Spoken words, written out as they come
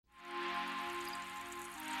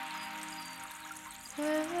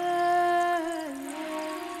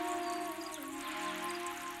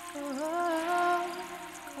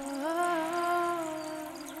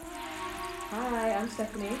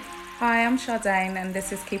Stephanie. Hi, I'm Shardane, and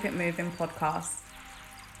this is Keep It Moving podcast.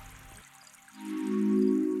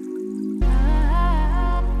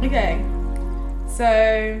 Okay,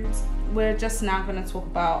 so we're just now going to talk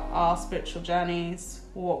about our spiritual journeys,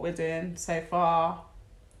 what we're doing so far,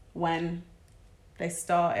 when they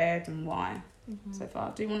started, and why so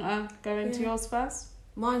far. Do you want to go into yours first?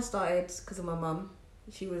 Mine started because of my mum.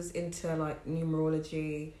 She was into like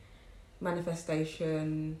numerology,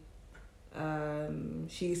 manifestation.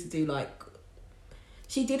 She used to do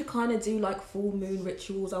she did kind of do like full moon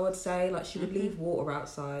rituals, I would say. Like she would leave water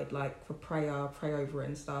outside like for prayer, pray over it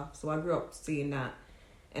and stuff. So I grew up seeing that.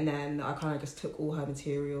 And then I kind of just took all her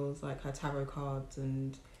materials, like her tarot cards,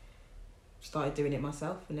 and started doing it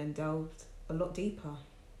myself, and then delved a lot deeper.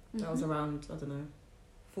 That was around, I don't know,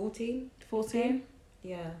 14? 14?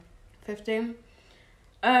 Yeah. 15?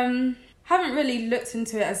 Haven't really looked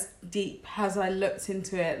into it as deep as I looked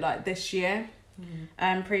into it like this year,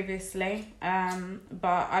 previously.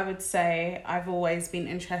 But I would say I've always been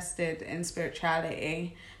interested in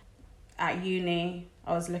spirituality. At uni,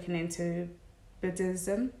 I was looking into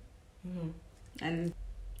Buddhism, and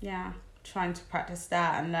trying to practice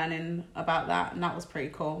that and learning about that, and that was pretty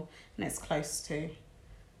cool. And it's close to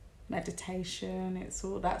meditation, it's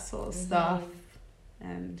all that sort of stuff,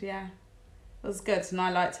 and it was good and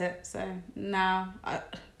I liked it. So now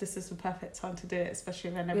this is the perfect time to do it,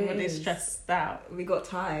 especially when everybody's stressed out. We got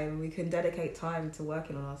time, we can dedicate time to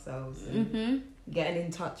working on ourselves and getting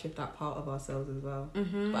in touch with that part of ourselves as well.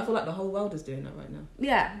 But I feel like the whole world is doing that right now.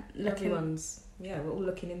 Everyone's we're all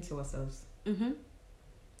looking into ourselves.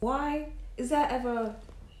 Why is there ever,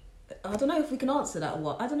 I don't know if we can answer that or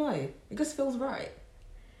what, I don't know, it just feels right.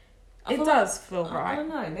 It does feel right. I don't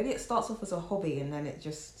know, maybe it starts off as a hobby and then it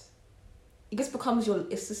just becomes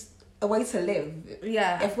it's just a way to live.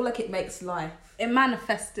 I feel like it makes life, it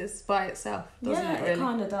manifests by itself, doesn't it really? It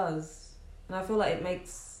kind of does, and I feel like it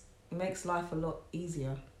makes life a lot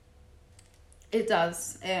easier. It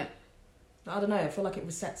does. I don't know, I feel like it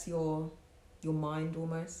resets your mind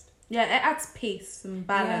almost. It adds peace and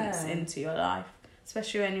balance into your life,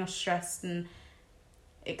 especially when you're stressed and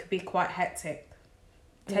it could be quite hectic.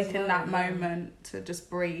 Taking that moment to just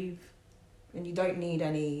breathe. And you don't need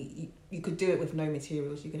any, you could do it with no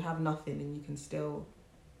materials. You can have nothing and you can still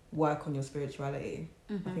work on your spirituality.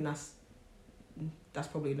 I think that's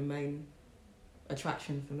probably the main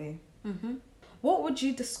attraction for me. What would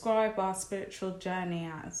you describe our spiritual journey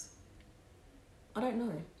as? I don't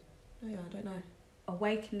know. I don't know.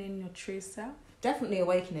 Awakening your true self? Definitely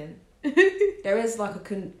awakening. There is like a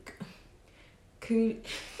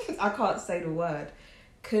I can't say the word.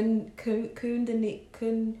 Kundalini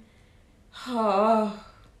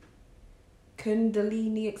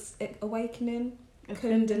awakening.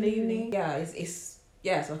 Kundalini. It's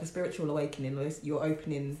like a spiritual awakening. You're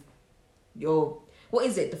opening what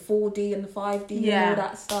is it? The 4D and the 5D and all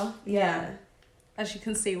that stuff. As you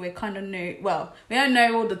can see, we're kind of new. Well, we don't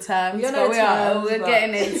know all the terms, we're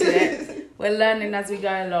getting into it. We're learning as we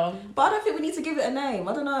go along. But I don't think we need to give it a name.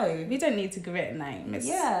 I don't know. We don't need to give it a name. It's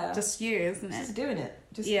just you, isn't it? Just doing it.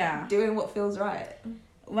 Just doing what feels right.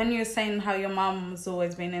 When you were saying how your mum's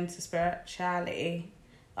always been into spirituality,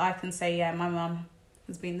 I can say, my mum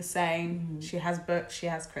has been the same. She has books, she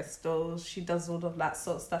has crystals, she does all of that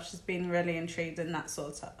sort of stuff. She's been really intrigued in that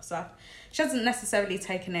sort of stuff. She hasn't necessarily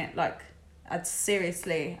taken it like as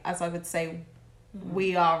seriously as I would say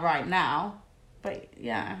we are right now. But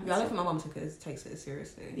I don't think my mum takes it as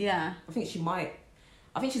seriously. I think she might.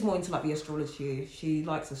 I think she's more into like the astrology. She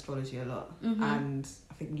likes astrology a lot, and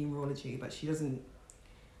I think numerology, but she doesn't.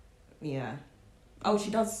 Oh, she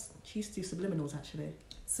does. She used to do subliminals actually.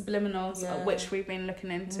 Subliminals, which we've been looking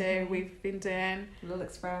into. We've been doing a little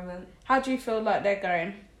experiment. How do you feel like they're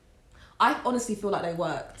going? I honestly feel like they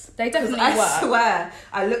worked. They definitely worked. I swear,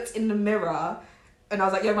 I looked in the mirror, and I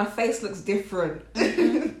was like, my face looks different.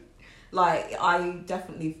 Like, I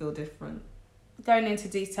definitely feel different. Going into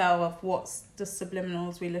detail of what's the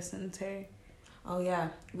subliminals we listen to. Oh, yeah.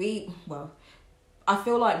 I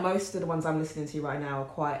feel like most of the ones I'm listening to right now are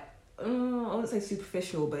quite, I wouldn't say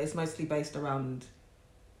superficial, but it's mostly based around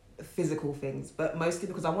physical things. But mostly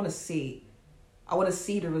because I want to see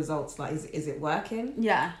the results. Like, is it working?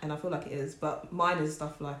 Yeah. And I feel like it is. But mine is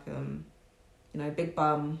stuff like, big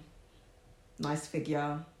bum, nice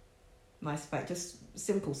figure, nice face, just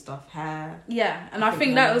simple stuff, hair. Yeah, and I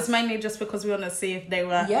think that was mainly just because we want to see if they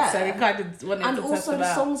were. Yeah. So we kind of wanted to test it out. And also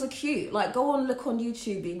the songs are cute. Like, go on, look on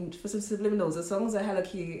YouTube for some subliminals. The songs are hella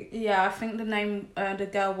cute. Yeah, I think the name, the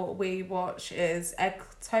girl what we watch is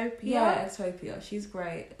Eggtopia. Yeah, Eggtopia. She's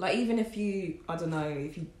great. Like, even if you, I don't know,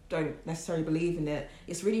 if you don't necessarily believe in it,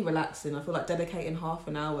 it's really relaxing. I feel like dedicating half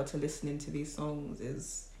an hour to listening to these songs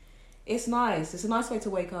it's nice. It's a nice way to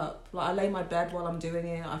wake up. Like, I lay in my bed while I'm doing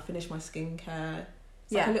it. I finish my skincare.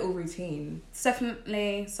 It's like a little routine. It's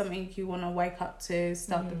definitely something you want to wake up to,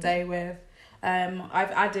 start the day with.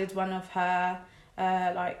 I've added one of her,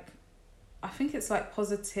 I think it's like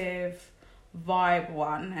positive vibe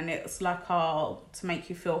one, and it's like to make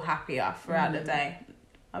you feel happier throughout the day.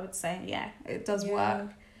 I would say, it does work.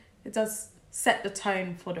 It does set the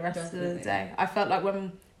tone for the rest of the day. I felt like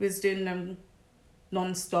when we was doing them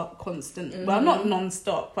non-stop, constant, well, not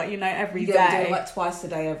non-stop, but every day. Yeah, do like twice a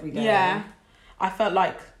day, every day. Yeah. I felt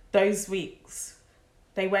like those weeks,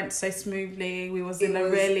 they went so smoothly. We was in a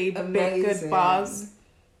really big, good buzz.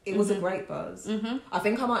 It was a great buzz. I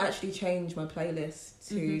think I might actually change my playlist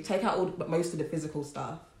to take out most of the physical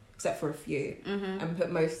stuff, except for a few, and put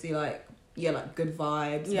mostly like good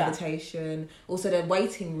vibes, meditation. Also the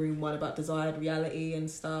waiting room one about desired reality and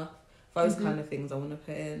stuff. Those kind of things I want to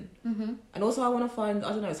put in. And also I want to find, I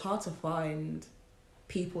don't know, it's hard to find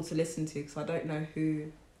people to listen to because I don't know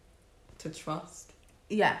who to trust.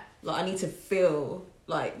 Yeah. Like, I need to feel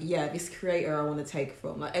like, this creator I want to take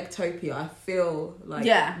from. Like, Egtopia, I feel like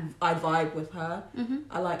I vibe with her.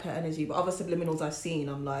 I like her energy. But other subliminals I've seen,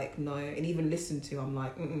 I'm like, no. And even listened to, I'm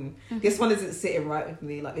like, this one isn't sitting right with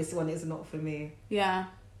me. Like, this one is not for me. Yeah.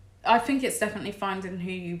 I think it's definitely finding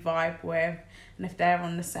who you vibe with and if they're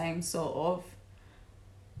on the same sort of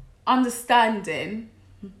understanding,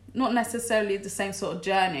 not necessarily the same sort of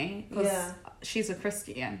journey. Because she's a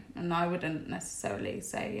Christian and I wouldn't necessarily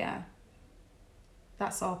say,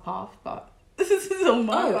 that's our path, but this is on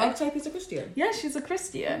my path. Egtopia's a Christian? Yeah, she's a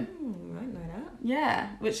Christian. I didn't know that. Yeah,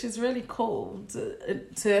 which is really cool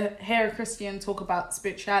to hear a Christian talk about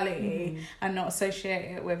spirituality and not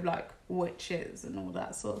associate it with like witches and all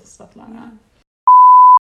that sort of stuff like that.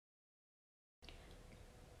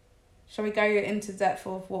 Shall we go into depth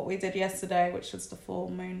of what we did yesterday, which was the full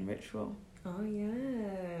moon ritual? Oh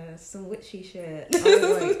yeah, some witchy shit.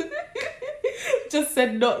 Oh wait. Just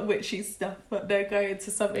said not witchy stuff, but they're going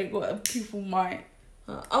to something what people might.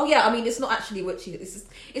 I mean, it's not actually witchy.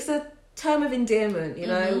 It's a term of endearment,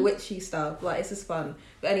 witchy stuff. Like, it's just fun.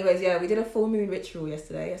 But anyways, we did a full moon ritual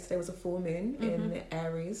yesterday. Yesterday was a full moon in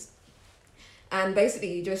Aries, and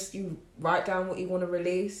basically you write down what you want to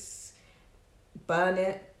release, burn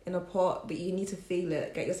it in a pot, but you need to feel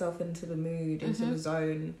it. Get yourself into the mood, into the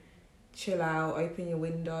zone. Chill out, open your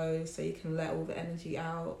windows so you can let all the energy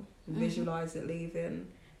out, visualize it leaving,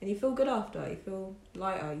 and you feel good after. You feel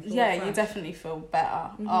lighter. You feel fresh. You definitely feel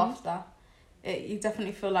better after. You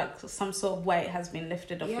definitely feel like some sort of weight has been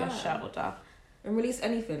lifted off your shoulder. And release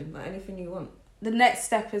anything you want. The next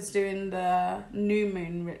step is doing the new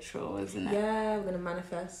moon ritual, isn't it? Yeah, we're gonna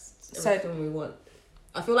manifest everything we want.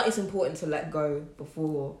 I feel like it's important to let go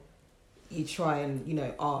before you try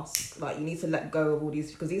and ask. Like, you need to let go of all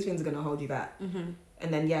these, because these things are going to hold you back. And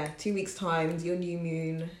then 2 weeks time, your new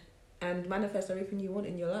moon, and manifest everything you want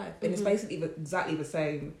in your life. And it's basically exactly the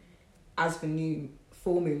same as the new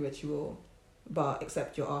full moon ritual, but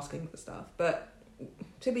except you're asking for stuff. But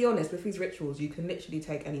to be honest, with these rituals, you can literally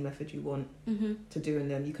take any method you want to doing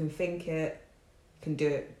them. You can think it, you can do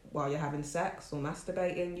it while you're having sex or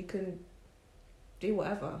masturbating. You can do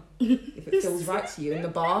whatever if it feels right to you. In the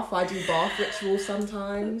bath, I do bath rituals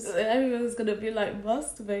sometimes. Everyone's gonna be like,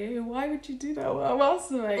 masturbating? Why would you do that while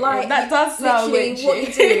masturbating? Like, that does sound witchy. What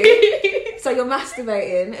you do, so you're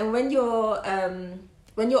masturbating, and when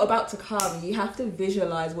you're about to come, you have to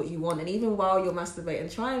visualize what you want. And even while you're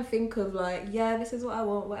masturbating, try and think of like, this is what I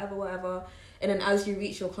want, whatever. And then as you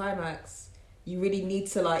reach your climax, you really need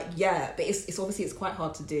to but it's obviously it's quite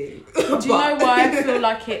hard to do. Do you know why I feel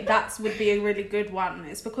like that would be a really good one?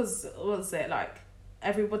 It's because,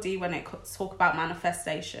 everybody, when it talk about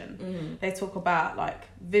manifestation, they talk about like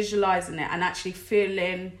visualizing it and actually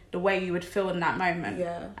feeling the way you would feel in that moment.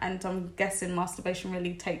 Yeah. And I'm guessing masturbation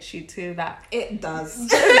really takes you to that. It does.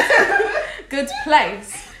 Good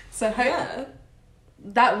place. So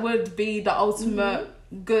that would be the ultimate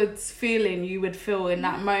good feeling you would feel in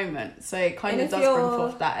that moment. So it kind of does bring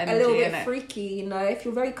forth that energy. A little bit freaky, if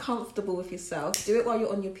you're very comfortable with yourself, do it while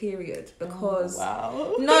you're on your period, because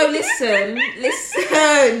no, listen.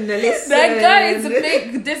 They're going to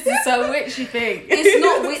think this is a witchy thing. It's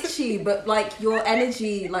not witchy, but like your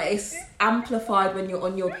energy, like it's amplified when you're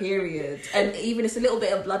on your period, and even it's a little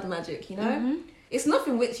bit of blood magic, It's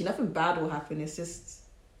nothing witchy, nothing bad will happen. It's just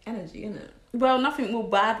energy, isn't it? Well, nothing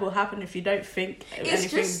bad will happen if you don't think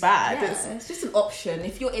anything bad. Yeah, it's just an option.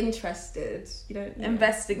 If you're interested, you don't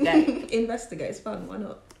investigate. Investigate. It's fun. Why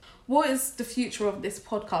not? what is the future of this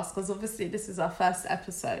podcast? Because obviously this is our first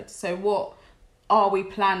episode. So what are we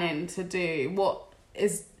planning to do?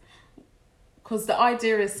 Because the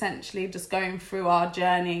idea is essentially just going through our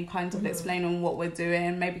journey, kind of explaining what we're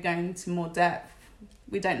doing, maybe going into more depth.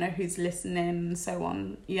 We don't know who's listening and so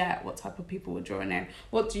on yet, what type of people we're drawing in.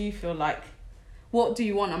 What do you feel like? What do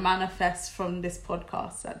you want to manifest from this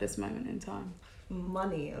podcast at this moment in time?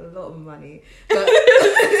 Money, a lot of money. But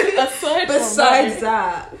besides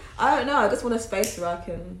that, I don't know. I just want a space where I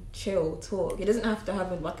can chill, talk. It doesn't have to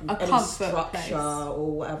have any structure place.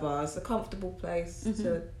 Or whatever. It's a comfortable place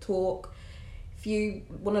to talk. If you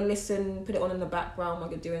want to listen, put it on in the background while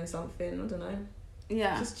you're doing something. I don't know.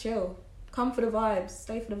 Yeah. Just chill. Come for the vibes.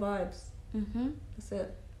 Stay for the vibes. That's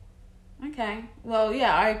it. Okay. Well,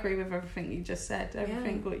 yeah, I agree with everything you just said.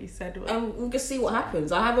 What you said was... And we'll just see what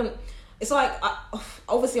happens. It's like,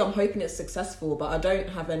 obviously I'm hoping it's successful, but I don't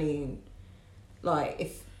have any, like,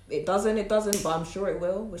 if it doesn't, but I'm sure it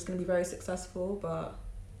will. It's going to be very successful, but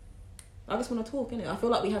I just want to talk, innit? I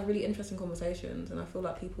feel like we have really interesting conversations, and I feel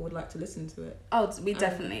like people would like to listen to it. Oh, we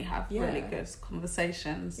definitely have really good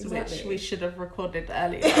conversations, which we should have recorded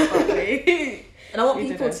earlier, probably. And I want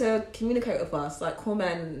people to communicate with us, like,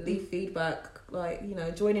 comment, leave feedback, like, you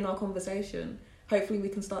know, join in our conversation. Hopefully we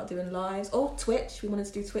can start doing lives. Or Twitch. We wanted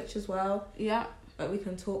to do Twitch as well. Yeah. Like we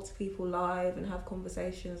can talk to people live and have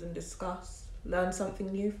conversations and discuss. Learn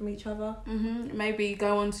something new from each other. Maybe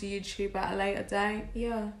go onto YouTube at a later date.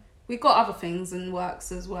 Yeah. We've got other things in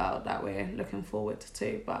works as well that we're looking forward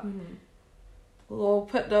to. But we'll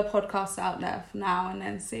put the podcast out there for now and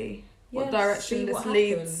then see what direction this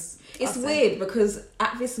leads. It's weird because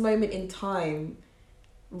at this moment in time,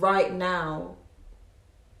 right now,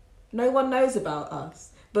 no one knows about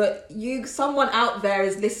us, but someone out there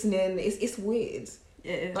is listening. It's weird. It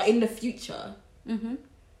is. Like in the future,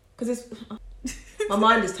 because my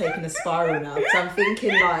mind is taking a spiral now. Because I'm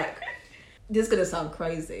thinking like this is gonna sound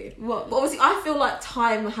crazy. What? But obviously, I feel like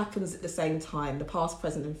time happens at the same time. The past,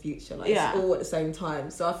 present, and future. Like it's all at the same time.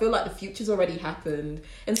 So I feel like the future's already happened,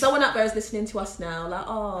 and someone out there is listening to us now. Like,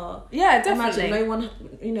 yeah, definitely. Imagine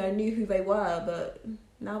no one knew who they were, but.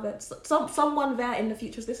 Now that someone there in the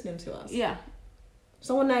future is listening to us. Yeah.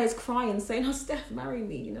 Someone there is crying, saying, "Oh, Steph, marry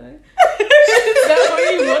me," you know? Is that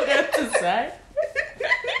what you want them to say?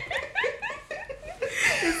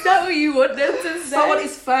 Is that what you want them to say? Someone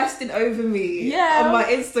is thirsting over me on my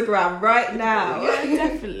Instagram right now. Yeah,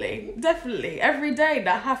 definitely. Definitely. Every day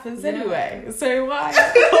that happens anyway. So why?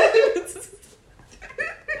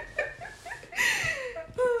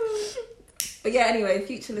 But yeah, anyway,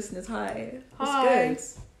 future listeners, hi. Hi.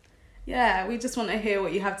 It's good. Yeah, we just want to hear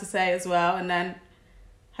what you have to say as well, and then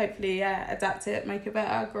hopefully, adapt it, make it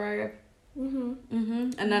better, grow.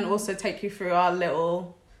 And then also take you through our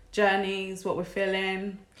little journeys, what we're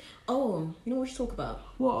feeling. Oh, you know what we should talk about?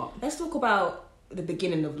 What? Let's talk about the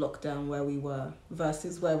beginning of lockdown, where we were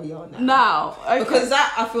versus where we are now. Now, okay. Because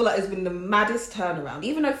that I feel like has been the maddest turnaround.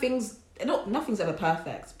 Even though nothing's ever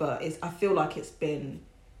perfect, but I feel like it's been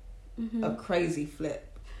a crazy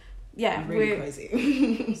flip. Yeah, really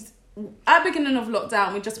crazy. At the beginning of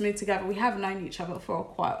lockdown, we just moved together. We have known each other for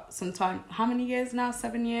quite some time. How many years now?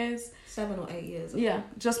 7 years? 7 or 8 years. Yeah,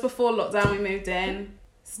 just before lockdown, we moved in.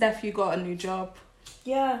 Steph, you got a new job.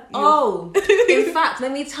 Yeah. In fact,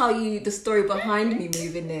 let me tell you the story behind me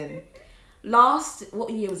moving in. What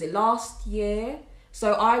year was it? Last year.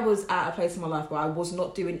 So I was at a place in my life where I was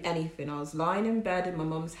not doing anything. I was lying in bed in my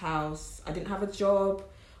mum's house. I didn't have a job.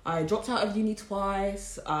 I dropped out of uni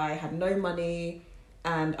twice. I had no money.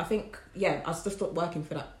 And I think, I just stopped working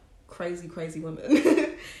for that crazy, crazy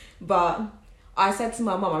woman. But I said to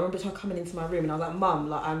my mum, I remember her coming into my room and I was like, Mum,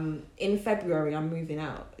 like in February, I'm moving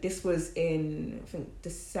out. This was in, I think,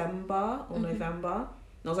 December or November.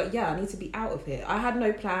 And I was like, I need to be out of here. I had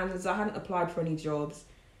no plans. I hadn't applied for any jobs.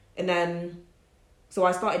 And then, so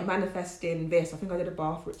I started manifesting this. I think I did a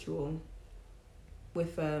bath ritual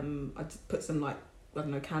with, I put some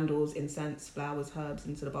candles, incense, flowers, herbs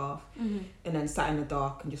into the bath, and then sat in the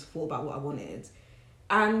dark and just thought about what I wanted.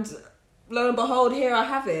 And lo and behold, here I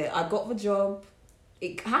have it. I got the job.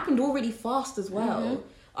 It happened all really fast as well.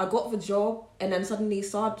 I got the job, and then suddenly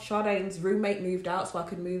Sade's roommate moved out so I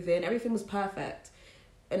could move in. Everything was perfect.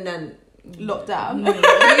 And then lockdown.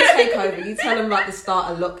 You take over. You tell them the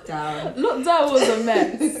start of lockdown. Lockdown was a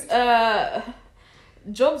mess.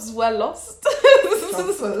 Jobs were lost.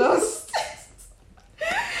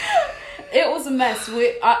 It was a mess.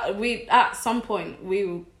 We at some point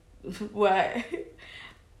we were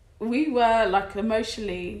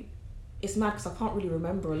emotionally it's mad because I can't really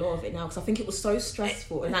remember a lot of it now because I think it was so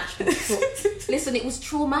stressful and actually listen, it was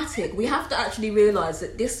traumatic. We have to actually realise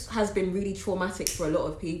that this has been really traumatic for a lot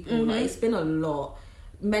of people. Like, it's been a lot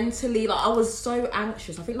mentally. Like, I was so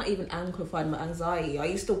anxious. I think that even amplified my anxiety. I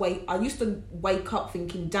used to wake up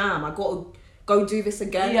thinking, damn, I gotta go do this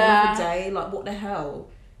again another day. Like, what the hell?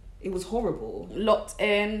 It was horrible. Locked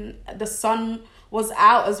in, the sun was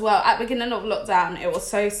out as well. At the beginning of lockdown, it was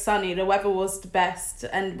so sunny, the weather was the best,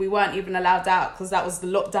 and we weren't even allowed out because that was the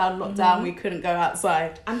lockdown. We couldn't go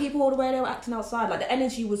outside. And people, all the way they were acting outside, like the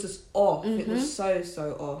energy was just off. It was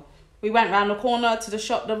so off. We went round the corner to the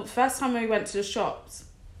shop. The first time we went to the shops,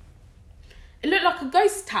 it looked like a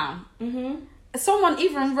ghost town. Someone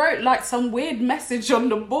even wrote like some weird message on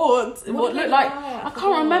the board. What looked like, I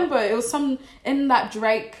can't remember. It was some in that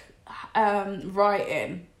Drake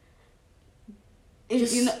writing.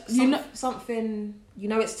 Something. You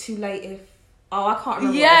know, it's too late if. Oh, I can't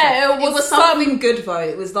remember. Yeah, it was something good though.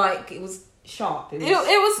 It was like, it was sharp.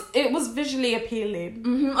 It was visually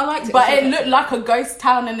appealing. I liked it, but it looked like a ghost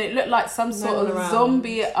town, and it looked like some sort of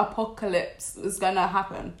zombie apocalypse was gonna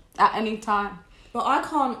happen at any time. But I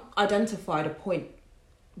can't identify the point,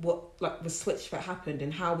 the switch that happened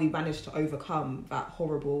and how we managed to overcome that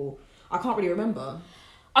horrible. I can't really remember.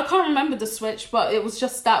 I can't remember the switch, but it was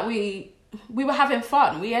just that we were having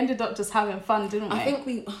fun. We ended up just having fun, didn't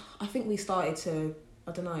we? I think we started to,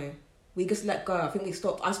 I don't know, we just let go. I think I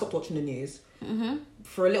stopped watching the news.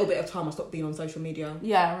 For a little bit of time, I stopped being on social media.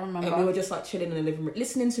 Yeah, I remember. And we were just like chilling in the living room,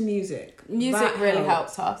 listening to music. Music really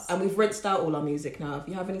helps us. And we've rinsed out all our music now. If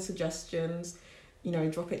you have any suggestions, you know,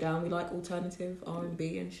 drop it down. We like alternative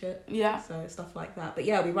R&B and shit. Yeah. So stuff like that. But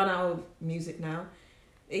yeah, we run out of music now.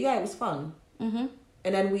 Yeah, it was fun. And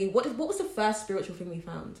then what was the first spiritual thing we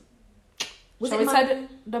found? Shall we say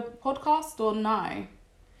the podcast or no?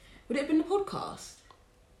 Would it have been the podcast?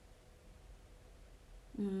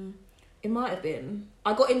 It might have been.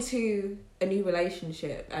 I got into a new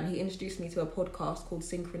relationship and he introduced me to a podcast called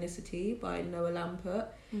Synchronicity by Noah Lampert.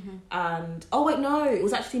 And it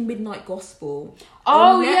was actually Midnight Gospel.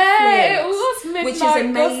 Oh yeah, it was Midnight Gospel, which is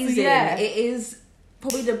amazing. Yeah. It is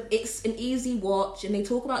probably it's an easy watch, and they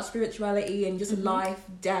talk about spirituality and just life,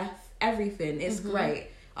 death, everything. It's great.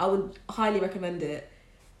 I would highly recommend it.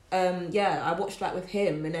 I watched that with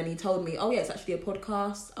him, and then he told me, it's actually a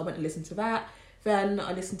podcast. I went and listened to that. Then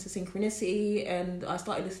I listened to Synchronicity, and I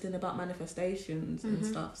started listening about manifestations and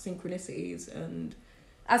stuff, synchronicities, and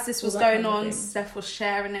as this was going on, Steph was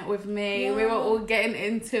sharing it with me. Yeah. We were all getting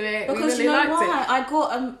into it. Because we really liked why? it. I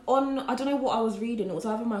got on. I don't know what I was reading. It was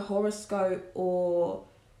either my horoscope or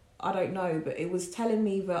I don't know, but it was telling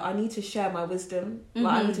me that I need to share my wisdom.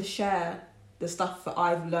 Like I need to share the stuff that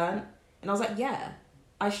I've learned, and I was like, yeah,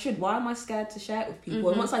 I should. Why am I scared to share it with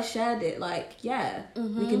people? And once I shared it,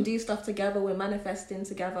 we can do stuff together. We're manifesting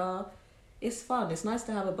together. It's fun. It's nice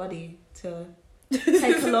to have a buddy to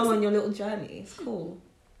take along on your little journey. It's cool.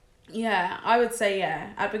 Yeah, I would say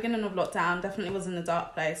at the beginning of lockdown, definitely was in a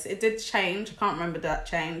dark place. It did change. I can't remember that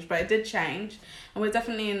change, but it did change, and we're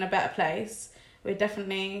definitely in a better place. We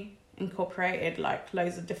definitely incorporated like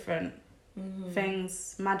loads of different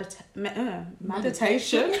things.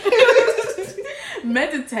 Meditation.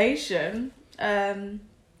 Meditation.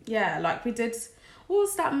 Like we did. What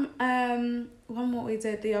was that? What we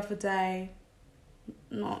did the other day?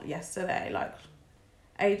 Not yesterday. Like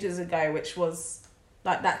ages ago, which was.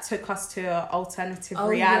 Like that took us to an alternative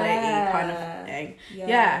reality kind of thing.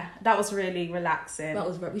 Yeah, that was really relaxing. That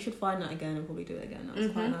was we should find that again and probably do it again. That was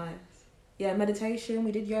quite nice. Yeah, meditation.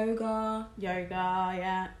 We did yoga.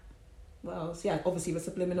 Yeah. What else? Yeah, obviously the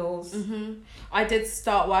subliminals. I did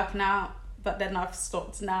start working out, but then I've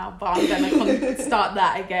stopped now. But I'm gonna start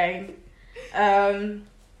that again. And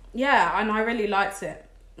I really liked it.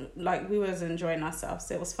 Like we was enjoying ourselves.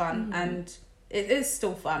 It was fun and. It is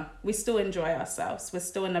still fun. We still enjoy ourselves. We're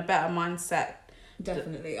still in a better mindset.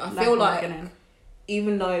 Definitely. I feel like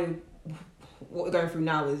even though what we're going through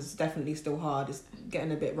now is definitely still hard, it's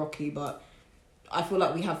getting a bit rocky, but I feel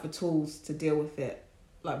like we have the tools to deal with it.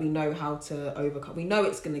 Like we know how to overcome. We know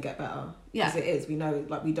it's going to get better. Yeah. Because it is. We know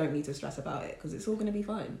we don't need to stress about it because it's all going to be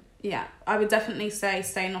fine. Yeah. I would definitely say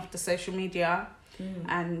staying off the social media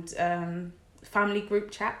and family group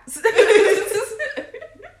chats.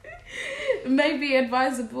 May be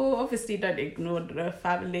advisable. Obviously don't ignore the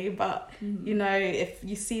family, but you know, if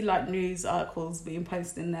you see like news articles being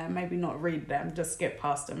posted in there, maybe not read them, just skip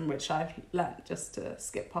past them, which I've learnt just to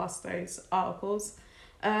skip past those articles.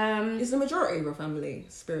 Is the majority of your family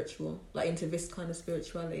spiritual, like into this kind of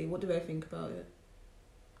spirituality? What do they think about it?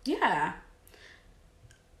 Yeah,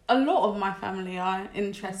 a lot of my family are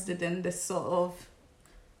interested in this sort of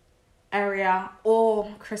area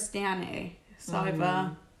or Christianity. It's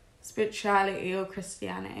either spirituality or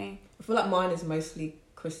Christianity. I feel like mine is mostly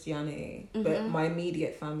Christianity, but my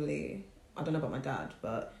immediate family, I don't know about my dad,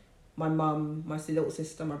 but my mum, my little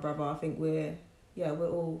sister, my brother, I think we're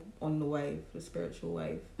all on the wave, the spiritual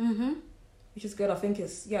wave. Which is good. I think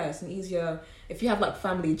it's an easier, if you have like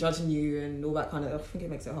family judging you and all that kind of, I think it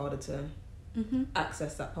makes it harder to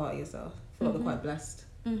access that part of yourself. I feel like we're quite blessed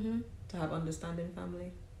to have understanding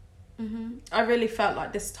family. I really felt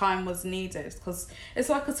like this time was needed because it's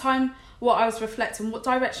like a time what I was reflecting, what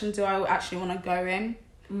direction do I actually want to go in?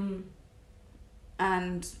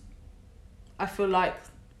 And I feel like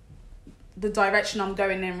the direction I'm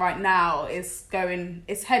going in right now is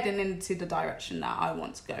heading into the direction that I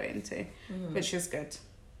want to go into, which is good.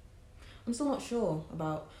 I'm still not sure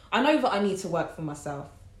about, I know that I need to work for myself.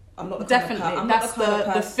 I'm not the definitely kind of that's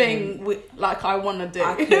the thing like I want to do.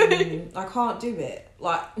 I can't do it.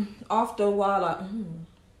 Like after a while, like I'm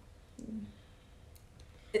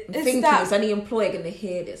thinking, is any employer going to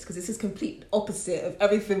hear this? Because this is complete opposite of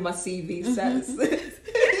everything my CV says.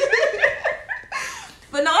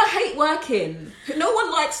 But no, I hate working. No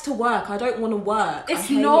one likes to work. I don't want to work. It's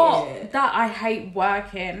not that I hate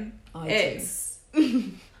working. I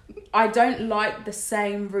don't like the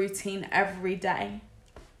same routine every day.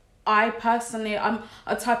 I'm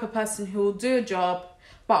a type of person who will do a job,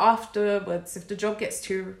 but afterwards, if the job gets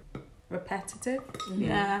too repetitive,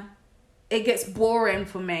 it gets boring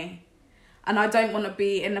for me. And I don't want to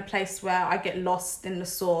be in a place where I get lost in the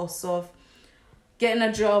sauce of getting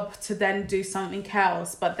a job to then do something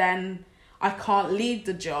else, but then I can't leave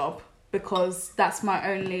the job because that's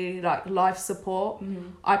my only like life support.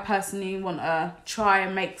 I personally want to try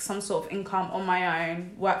and make some sort of income on my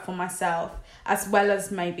own, work for myself, as well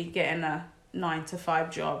as maybe getting a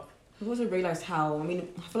 9-to-5 job. I've also realised how, I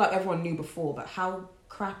feel like everyone knew before, but how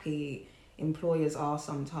crappy employers are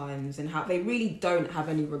sometimes and how they really don't have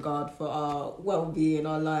any regard for our well-being,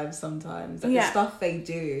 our lives sometimes. Like the stuff they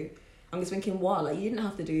do. I'm just thinking, wow, like you didn't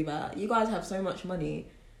have to do that. You guys have so much money.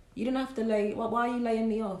 You didn't have to why are you laying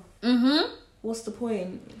me off? What's the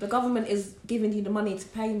point? The government is giving you the money to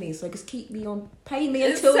pay me, so just pay me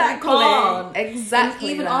until you can't. Exactly.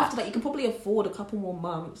 And even after that, you can probably afford a couple more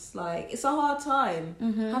months. Like, it's a hard time.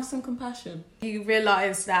 Have some compassion. You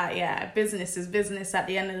realise that, business is business at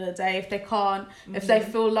the end of the day. If they can't, if they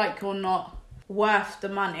feel like you're not worth the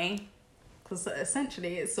money, because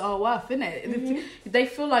essentially it's our worth, isn't it? If they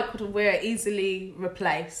feel like we're easily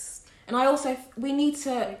replaced. And we need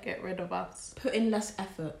to get rid of us. Put in less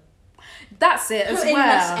effort. That's it as well. Put in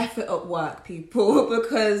less effort at work, people,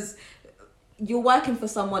 because you're working for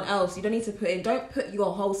someone else. You don't put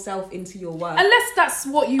your whole self into your work. Unless that's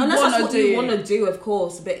what you want to do. Unless that's what you want to do, of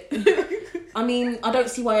course. But, I don't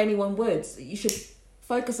see why anyone would. You should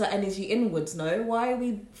focus that energy inwards, no? Why are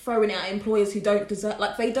we throwing it at employers who don't deserve...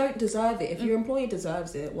 Like, they don't deserve it. If your employer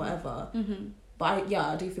deserves it, whatever. But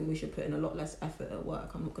I do think we should put in a lot less effort at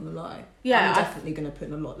work. I'm not going to lie. Yeah, I'm definitely going to put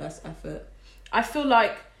in a lot less effort. I feel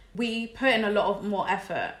like we put in a lot of more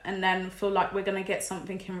effort and then feel like we're going to get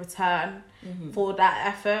something in return for that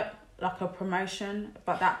effort, like a promotion.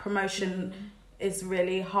 But that promotion is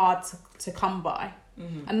really hard to come by.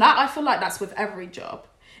 And that I feel like that's with every job.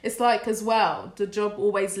 It's like as well, the job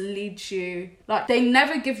always leads you... Like, they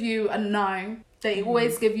never give you a no. They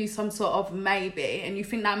always give you some sort of maybe, and you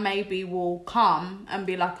think that maybe will come and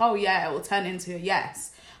be like, oh yeah, it will turn into a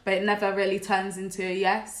yes. But it never really turns into a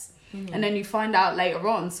yes. And then you find out later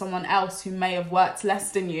on, someone else who may have worked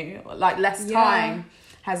less than you, like less time,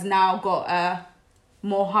 has now got a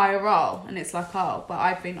more higher role. And it's like, oh, but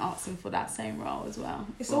I've been asking for that same role as well.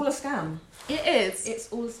 It's all a scam. It is.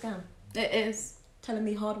 It's all a scam. It is. Telling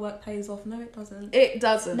me hard work pays off. No, it doesn't. It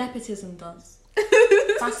doesn't. Nepotism does.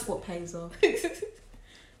 That's what pays off.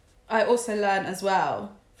 I also learned as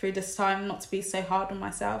well through this time not to be so hard on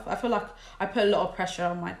myself. I feel like I put a lot of pressure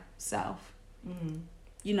on myself.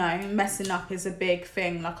 You know, messing up is a big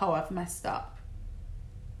thing. Like, oh, I've messed up.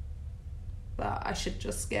 But I should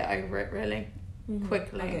just get over it really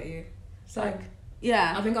quickly. I get you. So,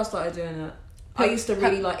 I think I started doing it. I used to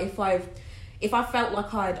really if I felt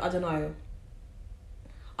like I don't know.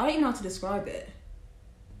 I don't even know how to describe it.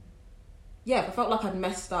 Yeah, if I felt like I'd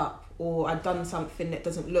messed up or I'd done something that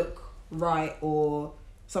doesn't look right or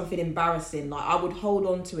something embarrassing, like I would hold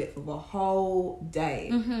on to it for the whole day.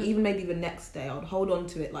 Even maybe the next day, I would hold on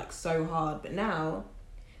to it like so hard. But now,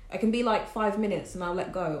 I can be like 5 minutes and I'll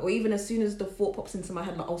let go. Or even as soon as the thought pops into my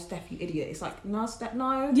head, like, oh, Steph, you idiot. It's like, no, Steph,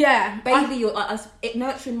 no. Yeah. Baby, you're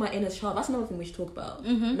nurturing my inner child. That's another thing we should talk about.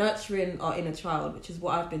 Nurturing our inner child, which is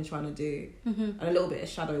what I've been trying to do. And a little bit of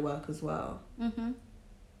shadow work as well.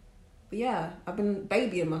 But yeah, I've been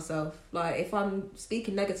babying myself. Like, if I'm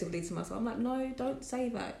speaking negatively to myself, I'm like, no, don't say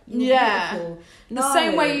that. You're beautiful. No. The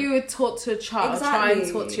same way you would talk to a child, try Exactly.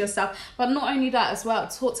 and talk to yourself. But not only that as well,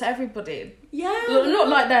 talk to everybody. Yeah. Not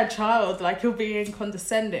like they're a child, like you're being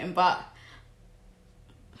condescending, but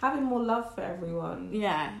having more love for everyone.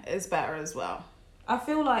 yeah, it's better as well. I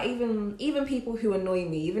feel like even people who annoy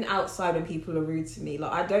me, even outside when people are rude to me,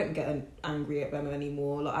 like, I don't get angry at them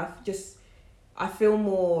anymore. Like, I feel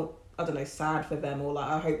more, I don't know, sad for them, or like,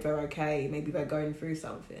 I hope they're okay. Maybe they're going through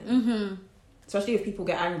something. Mm-hmm. Especially if people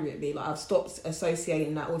get angry at me. Like, I've stopped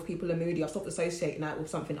associating that, or if people are moody, I've stopped associating that with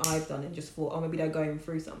something I've done and just thought, oh, maybe they're going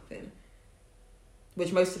through something.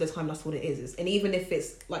 Which most of the time, that's what it is. And even if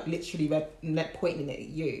it's like literally they're pointing it at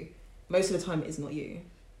you, most of the time it is not you.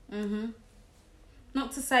 Mm-hmm.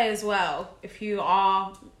 Not to say as well, if you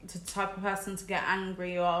are the type of person to get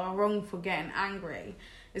angry or are wrong for getting angry,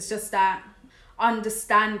 it's just that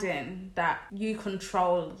understanding that you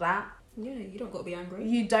control that. Yeah, you don't got to be angry.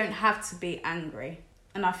 You don't have to be angry.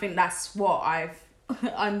 And I think that's what I've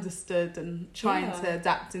understood and trying to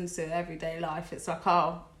adapt into everyday life. It's like,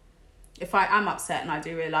 oh, if I am upset and I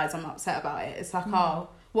do realise I'm upset about it, it's like, oh,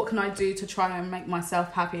 what can I do to try and make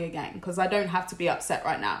myself happy again? Because I don't have to be upset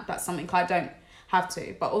right now. That's something I don't have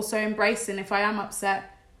to. But also embracing, if I am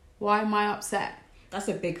upset, why am I upset? That's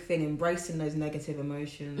a big thing, embracing those negative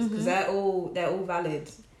emotions, because they're all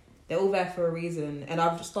valid. They're all there for a reason. And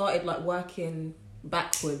I've started like working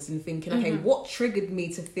backwards and thinking, okay, what triggered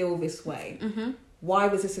me to feel this way? Why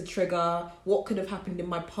was this a trigger? What could have happened in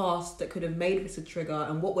my past that could have made this a trigger?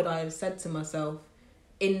 And what would I have said to myself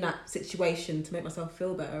in that situation to make myself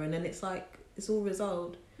feel better? And then it's like, it's all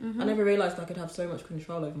resolved. I never realised I could have so much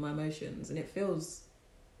control over my emotions, and it feels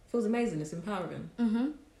amazing. It's empowering.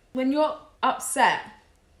 When you're upset,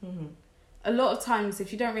 a lot of times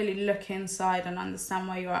if you don't really look inside and understand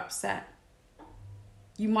why you're upset,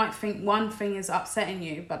 you might think one thing is upsetting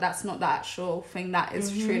you, but that's not the actual thing that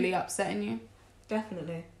is truly upsetting you.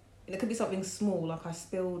 Definitely. And it could be something small, like I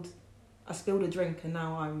spilled a drink and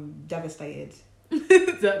now I'm devastated.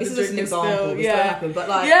 This is just an example. This don't happen, but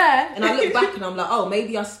like, and I look back and I'm like, oh,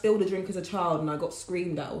 maybe I spilled a drink as a child and I got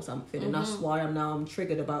screamed at or something, and that's why I'm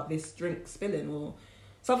triggered about this drink spilling or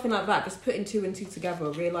something like that. Just putting two and two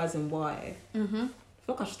together, realising why. I feel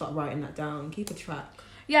like I should start writing that down, keep a track.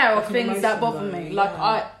 Yeah, or Like things that bother me. Like,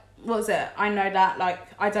 yeah. I know that, like,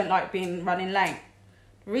 I don't like running late.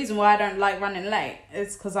 The reason why I don't like running late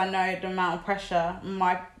is because I know the amount of pressure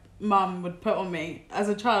my mum would put on me as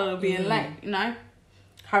a child of being late, you know?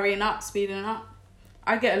 Hurrying up, speeding up.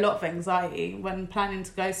 I get a lot of anxiety when planning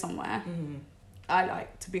to go somewhere. I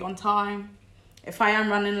like to be on time. If I am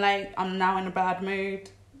running late, I'm now in a bad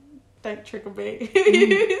mood. Don't trigger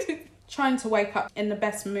me. Trying to wake up in the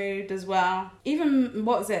best mood as well. Even,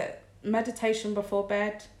 meditation before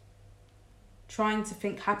bed. Trying to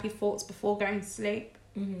think happy thoughts before going to sleep.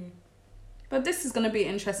 But this is going to be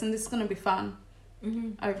interesting. This is going to be fun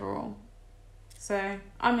overall. So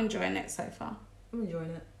I'm enjoying it so far. I'm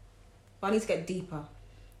enjoying it. But I need to get deeper.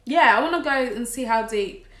 Yeah, I want to go and see how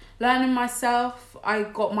deep. Learning myself. I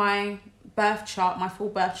got my birth chart, my full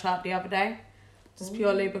birth chart the other day. Just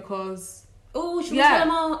purely because... Oh, should we tell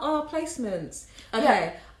them our placements? Okay,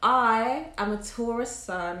 yeah. I am a Taurus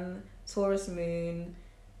Sun, Taurus Moon,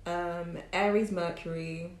 Aries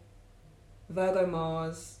Mercury, Virgo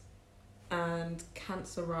Mars, and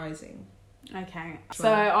Cancer Rising. Okay,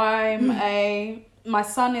 so I'm my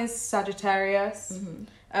sun is Sagittarius,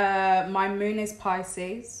 my moon is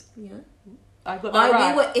Pisces. Yeah. I got that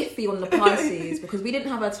right. We were iffy on the Pisces because we didn't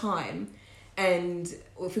have our time, and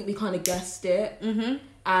I think we kind of guessed it.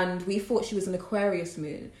 And we thought she was an Aquarius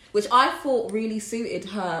moon, which I thought really suited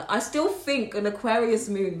her. I still think an Aquarius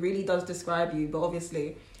moon really does describe you, but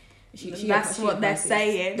obviously... That's what they're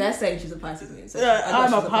saying. They're saying she's a Pisces moon. So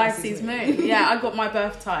I'm a Pisces moon. Yeah, I got my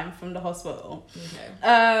birth time from the hospital.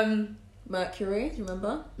 Okay. Mercury, do you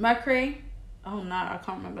remember? Mercury? Oh no, I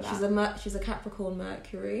can't remember that. She's a Capricorn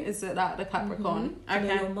Mercury. Is it that, the Capricorn? Okay. Do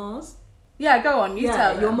you know your Mars? Yeah, go on,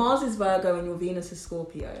 tell them. Your Mars is Virgo and your Venus is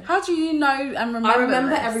Scorpio. How do you know and remember I remember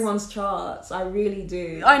this? everyone's charts. I really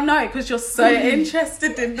do. I know, because you're so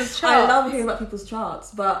interested in the charts. I love hearing about people's charts,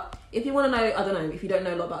 but if you want to know, I don't know, if you don't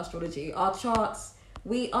know a lot about astrology, our charts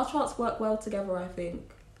work well together, I think.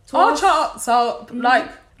 Our charts are, like,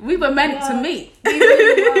 we were meant to meet. We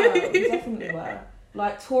really were. We definitely were.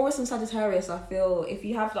 Like, Taurus and Sagittarius, I feel, if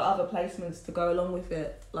you have the other placements to go along with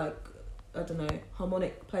it, like, I don't know,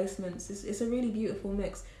 harmonic placements, it's a really beautiful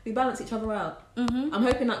mix. We balance each other out. I'm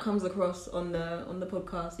hoping that comes across on the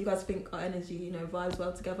podcast. You guys think our energy, vibes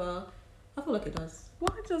well together. I feel like it does.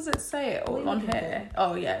 Why does it say it What are all you on looking here?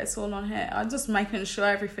 Oh yeah, it's all on here. I'm just making sure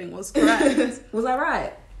everything was correct. Was I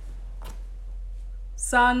right?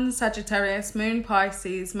 Sun, Sagittarius, Moon,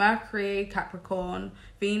 Pisces, Mercury, Capricorn,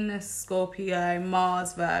 Venus, Scorpio,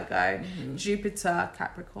 Mars, Virgo, Jupiter,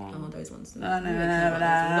 Capricorn. Oh, those ones. No.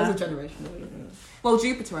 Those are generational. Well,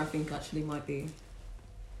 Jupiter, I think, actually might be.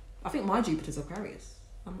 I think my Jupiter's Aquarius.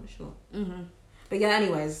 I'm not sure. Mm-hmm. But yeah,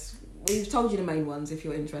 anyways, we've told you the main ones if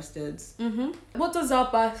you're interested. Mm-hmm. What does our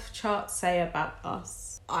birth chart say about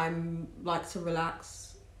us? I'm like to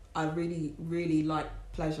relax. I really, really like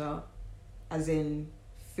pleasure, as in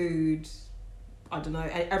food. I don't know,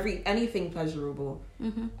 anything pleasurable.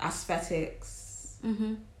 Mm-hmm. Aesthetics.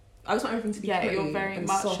 Mm-hmm. I just want everything to be pretty. You're very and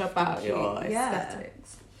much soft about and your cute.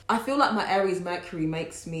 aesthetics. I feel like my Aries Mercury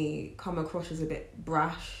makes me come across as a bit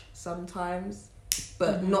brash sometimes,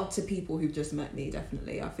 but not to people who've just met me,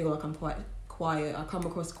 definitely. I feel like I'm quite quiet. I come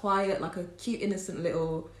across quiet, like a cute, innocent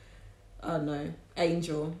little, I don't know,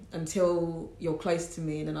 angel, until you're close to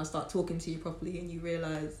me and then I start talking to you properly and you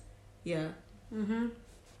realise, yeah. Mm-hmm.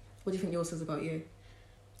 What do you think yours says about you?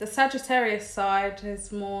 The Sagittarius side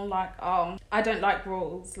is more like, I don't like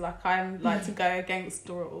rules. Like, I like to go against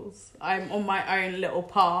the rules. I'm on my own little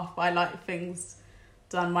path. I like things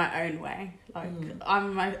done my own way. Like,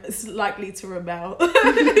 I'm likely to rebel.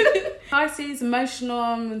 Pisces, emotional.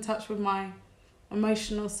 I'm in touch with my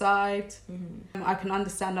emotional side. Mm-hmm. I can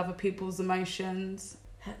understand other people's emotions.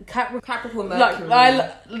 Capricorn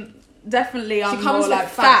Mercury. Definitely, I'm she comes more with like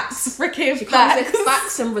facts. Freaking she facts. comes with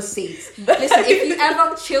facts and receipts. Listen, if you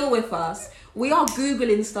ever chill with us, we are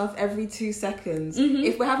Googling stuff every 2 seconds. Mm-hmm.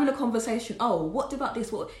 If we're having a conversation, what about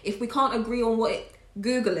this? What if we can't agree on what it?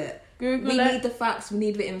 Google it. We need the facts. We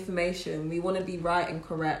need the information. We want to be right and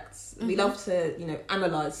correct. Mm-hmm. We love to,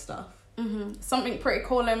 analyze stuff. Mm-hmm. Something pretty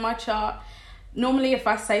cool in my chart. Normally, if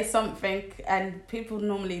I say something and people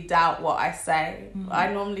normally doubt what I say, I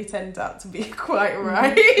normally tend out to be quite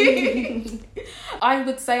right. I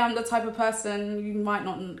would say I'm the type of person you might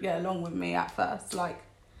not get along with me at first. Like,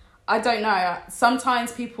 I don't know.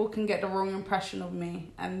 Sometimes people can get the wrong impression of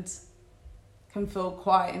me and can feel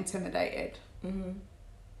quite intimidated. Mm-hmm.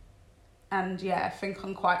 And yeah, I think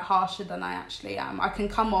I'm quite harsher than I actually am. I can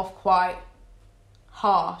come off quite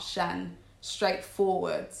harsh and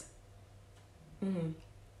straightforward. Mm-hmm.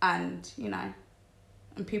 And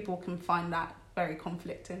and people can find that very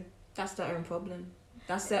conflicting. That's their own problem.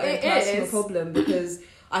 That's their own personal problem, because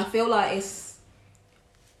I feel like it's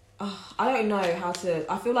I don't know how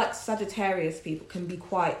to. I feel like Sagittarius people can be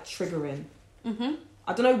quite triggering. Mm-hmm.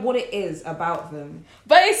 I don't know what it is about them,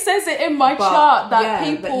 but it says it in my chart that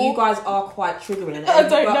people. But you guys are quite triggering. I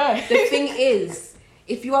don't know. The thing is,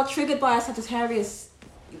 if you are triggered by a Sagittarius,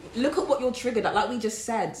 look at what you're triggered at. Like we just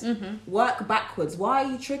said, work backwards. Why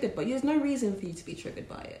are you triggered? But there's no reason for you to be triggered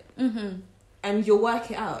by it. Mm-hmm. And you'll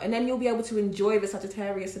work it out, and then you'll be able to enjoy the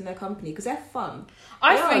Sagittarius in their company because they're fun.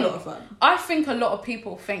 They are a lot of fun. I think a lot of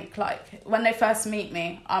people think like when they first meet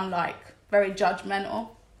me, I'm like very judgmental.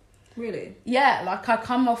 Really? Yeah, like I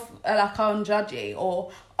come off like I'm judgy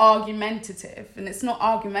or argumentative, and it's not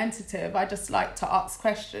argumentative. I just like to ask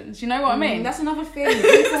questions. You know what I mean? That's another thing.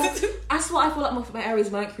 That's what I feel like my Aries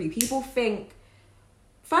Mercury. People think,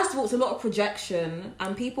 first of all, it's a lot of projection,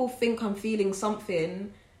 and people think I'm feeling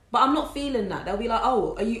something, but I'm not feeling that. They'll be like,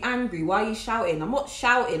 "Oh, are you angry? Why are you shouting?" I'm not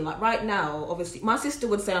shouting. Like right now, obviously, my sister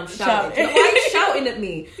would say I'm shouting. Like, why are you shouting at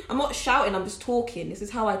me? I'm not shouting. I'm just talking. This is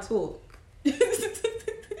how I talk.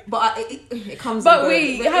 But it comes. But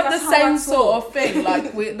we have the same sort of thing.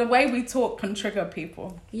 Like the way we talk can trigger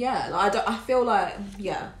people. Yeah, like I feel like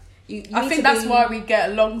You I think that's why we get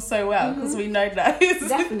along so well, because we know that.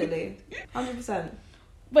 Definitely, 100%.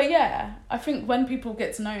 But yeah, I think when people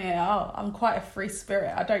get to know me, I'm quite a free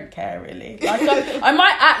spirit. I don't care really. Like I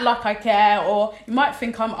might act like I care, or you might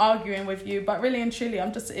think I'm arguing with you, but really and truly,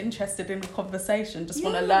 I'm just interested in the conversation. Just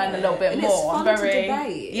want to learn a little bit more. It's fun to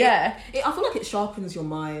debate. Yeah, I feel like it sharpens your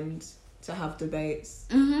mind to have debates,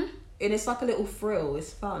 and it's like a little thrill.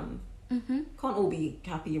 It's fun. Can't all be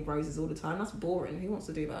happy and roses all the time. That's boring. Who wants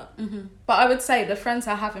to do that? But I would say the friends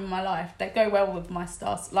I have in my life, they go well with my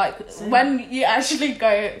stars. Like when you actually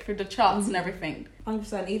go through the charts and everything.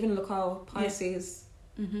 100%. Even look how Pisces.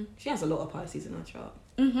 She has a lot of Pisces in her chart.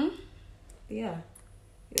 But yeah,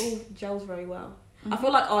 it all gels very well. I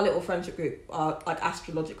feel like our little friendship group, like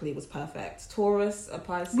astrologically, was perfect. Taurus, a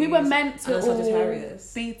Pisces. We were meant to and a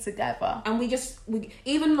Sagittarius. All be together. And we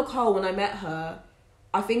even Nicole, when I met her,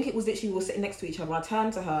 I think it was literally we were sitting next to each other. I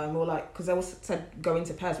turned to her and we were like, because they all said go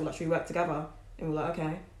into pairs. We're like, should we work together? And we were like,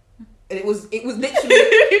 okay. And it was literally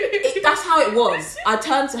that's how it was. I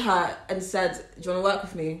turned to her and said, do you want to work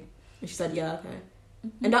with me? And she said, yeah, okay.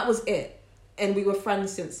 And that was it. And we were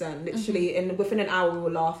friends since then, literally. And within an hour, we were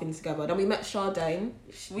laughing together. Then we met Sade.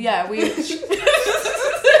 Yeah,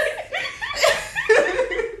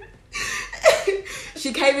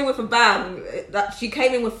 She came in with a bang. She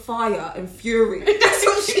came in with fire and fury. That's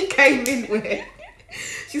what she came in with.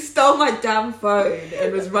 She stole my damn phone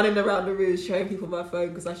and was running around the room showing people my phone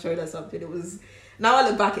because I showed her something. It was... Now I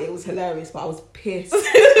look back at it, it was hilarious, but I was pissed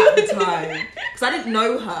at the time. Because I didn't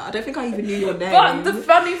know her. I don't think I even knew your name. But the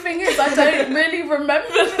funny thing is, I don't really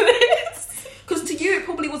remember this. Because to you, it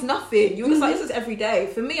probably was nothing. You were just like, this is every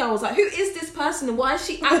day. For me, I was like, who is this person and why is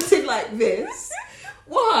she acting like this?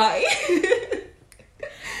 Why?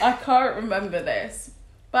 I can't remember this.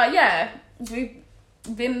 But yeah, we've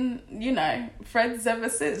been, friends ever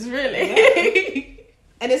since, really. Yeah.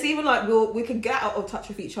 And it's even like we could get out of touch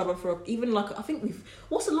with each other for even like, I think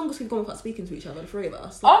what's the longest we've gone without speaking to each other, the three of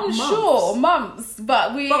us? Like I'm sure months,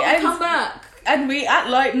 but we come back and we act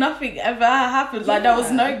like nothing ever happened. Like there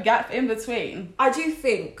was no gap in between. I do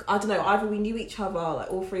think, I don't know, either we knew each other,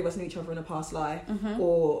 like all three of us knew each other in a past life,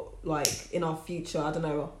 or like in our future, I don't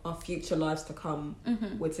know, our future lives to come,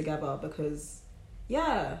 we're together because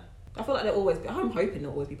I feel like I'm hoping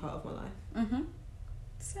they'll always be part of my life.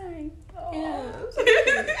 Same. Yeah.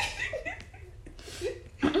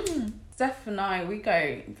 Steph and I, we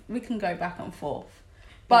can go back and forth.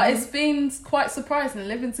 But it's been quite surprising.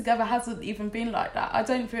 Living together hasn't even been like that. I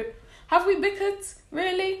don't feel... Have we bickered?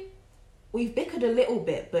 Really? We've bickered a little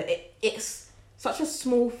bit, but it's such a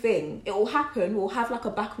small thing. It will happen. We'll have like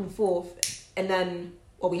a back and forth, and then...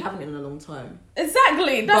 Well, we haven't in a long time.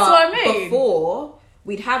 Exactly. That's what I mean. Before,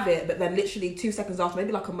 we'd have it, but then literally 2 seconds after,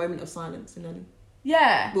 maybe like a moment of silence, and then...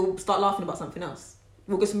 Yeah. We'll start laughing about something else.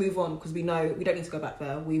 We'll just move on because we know we don't need to go back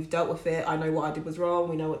there. We've dealt with it. I know what I did was wrong.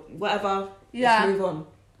 We know whatever. Yeah. Let's move on.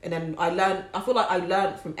 And then I feel like I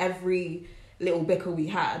learned from every little bicker we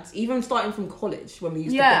had, even starting from college when we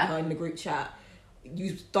used to bicker in the group chat.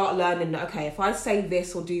 You start learning that, okay, if I say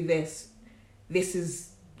this or do this, this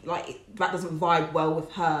is like, that doesn't vibe well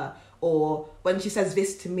with her. Or when she says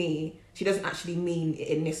this to me, she doesn't actually mean it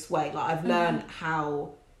in this way. Like I've learned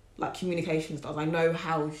how like communication does. I know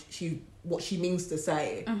what she means to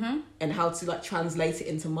say and how to like translate it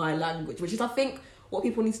into my language, which is I think what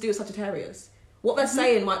people need to do as Sagittarius. What they're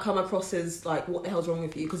saying might come across as like, what the hell's wrong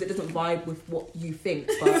with you? Because it doesn't vibe with what you think.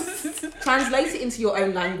 But translate it into your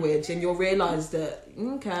own language and you'll realise that,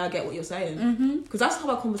 okay, I get what you're saying. Because that's how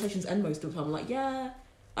our conversations end most of the time. I'm like, yeah,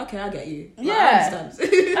 okay, I get you. Like, yeah, I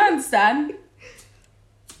understand. I understand.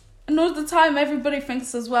 And all the time, everybody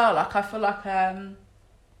thinks as well, like, I feel like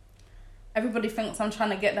everybody thinks I'm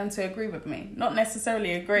trying to get them to agree with me. Not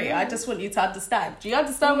necessarily agree. I just want you to understand. Do you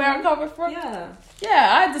understand where I'm coming from? Yeah.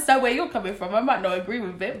 Yeah, I understand where you're coming from. I might not agree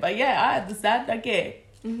with it, but yeah, I understand. I get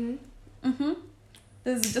it.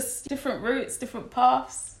 There's just different routes, different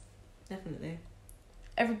paths. Definitely.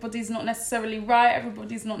 Everybody's not necessarily right.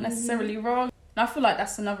 Everybody's not necessarily wrong. And I feel like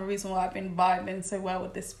that's another reason why I've been vibing so well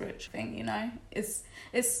with this spiritual thing, It's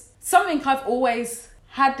something I've always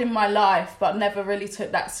had in my life, but never really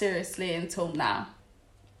took that seriously until now.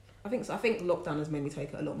 I think so. I think lockdown has made me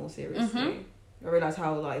take it a lot more seriously. I realise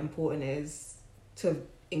how like important it is to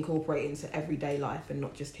incorporate into everyday life and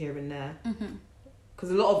not just here and there.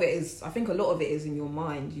 Because a lot of it is in your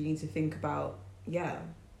mind. You need to think about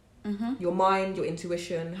your mind, your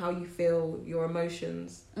intuition, how you feel, your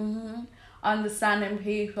emotions. Understanding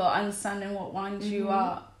people, understanding what winds you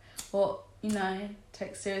up, what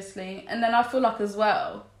take seriously. And then I feel like as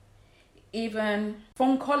well, even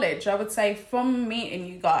from college, I would say from meeting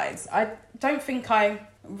you guys, I don't think I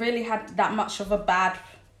really had that much of a bad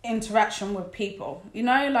interaction with people,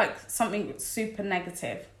 like something super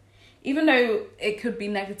negative. Even though it could be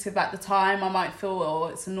negative at the time, I might feel, oh,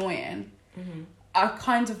 it's annoying. I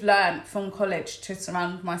kind of learned from college to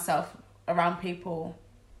surround myself around people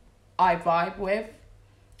I vibe with.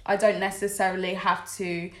 I don't necessarily have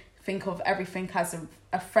to think of everything as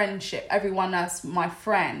a friendship, everyone as my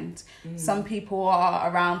friend. Some people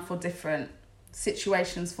are around for different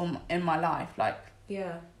situations in my life. Like,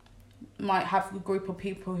 might have a group of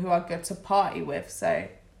people who I go to party with, so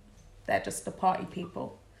they're just the party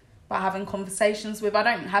people. But having conversations with, I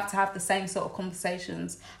don't have to have the same sort of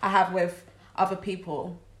conversations I have with other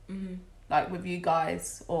people, like with you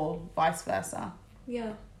guys, or vice versa.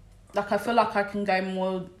 Yeah. Like, I feel like I can go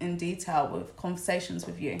more in detail with conversations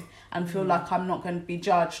with you and feel like I'm not going to be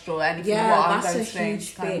judged or anything. That's a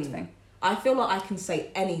huge thing. I feel like I can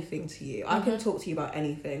say anything to you. I can talk to you about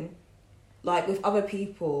anything. Like, with other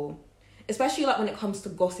people, especially, like, when it comes to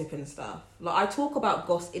gossip and stuff. Like, I talk about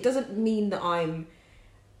gossip. It doesn't mean that I'm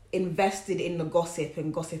invested in the gossip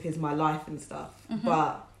and gossip is my life and stuff.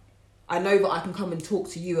 But I know that I can come and talk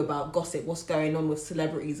to you about gossip, what's going on with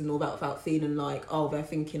celebrities and all that, without feeling like, oh, they're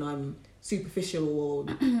thinking I'm superficial or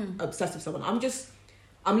obsessed with someone.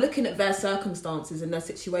 I'm looking at their circumstances and their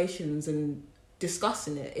situations and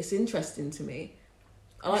discussing it. It's interesting to me.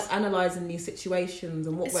 I like analysing these situations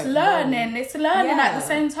and what went wrong. It's learning at the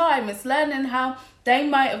same time. It's learning how they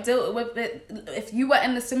might have dealt with it. If you were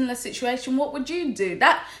in a similar situation, what would you do?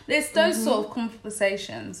 There's those sort of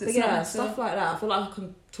conversations. It's stuff like that. I feel like I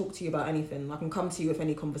can talk to you about anything. I can come to you with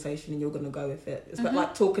any conversation and you're going to go with it. It's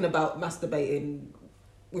like talking about masturbating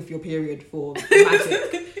with your period for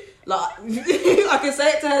magic. Like, I can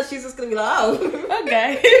say it to her, she's just going to be like, oh.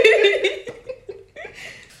 Okay.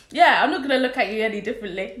 Yeah, I'm not going to look at you any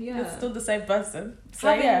differently. Yeah. It's still the same person.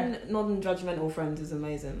 So, having non-judgmental friends is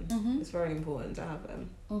amazing. It's very important to have them.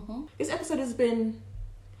 This episode has been...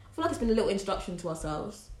 I feel like it's been a little introduction to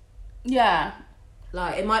ourselves. Yeah.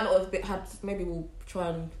 Like, it might not have had... Maybe we'll try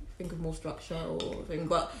and think of more structure or thing.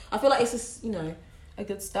 But I feel like it's just, a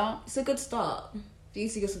good start. It's a good start. For you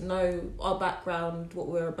to just know our background, what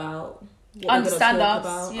we're about. What understand we're us.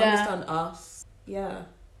 about, yeah. Understand us. Yeah.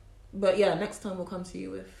 But yeah, next time we'll come to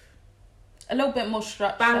you with... a little bit more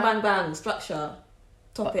structure. Bang, bang, bang. Structure.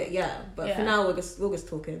 Topic, But for now, we're just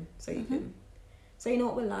talking. So you can... So you know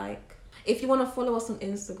what we're like. If you want to follow us on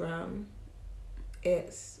Instagram,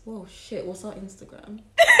 it's... Whoa, shit. What's our Instagram?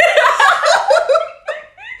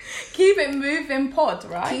 Keep it moving pod,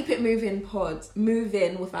 right? Keep it moving pod.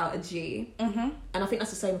 Moving without a G. And I think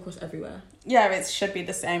that's the same across everywhere. Yeah, it should be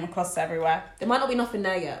the same across everywhere. There might not be nothing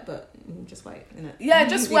there yet, but just wait, innit? Yeah,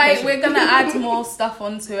 just wait. We're going to add more stuff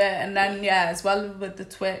onto it. And then, as well with the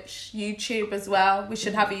Twitch, YouTube as well. We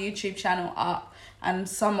should have a YouTube channel up. And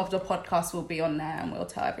some of the podcasts will be on there. And we'll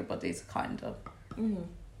tell everybody to kind of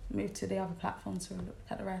move to the other platforms to look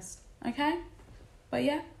at the rest. Okay? But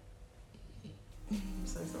yeah. I'm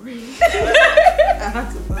so sorry. I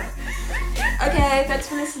had to. Okay, thanks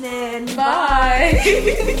for listening.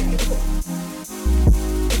 Bye.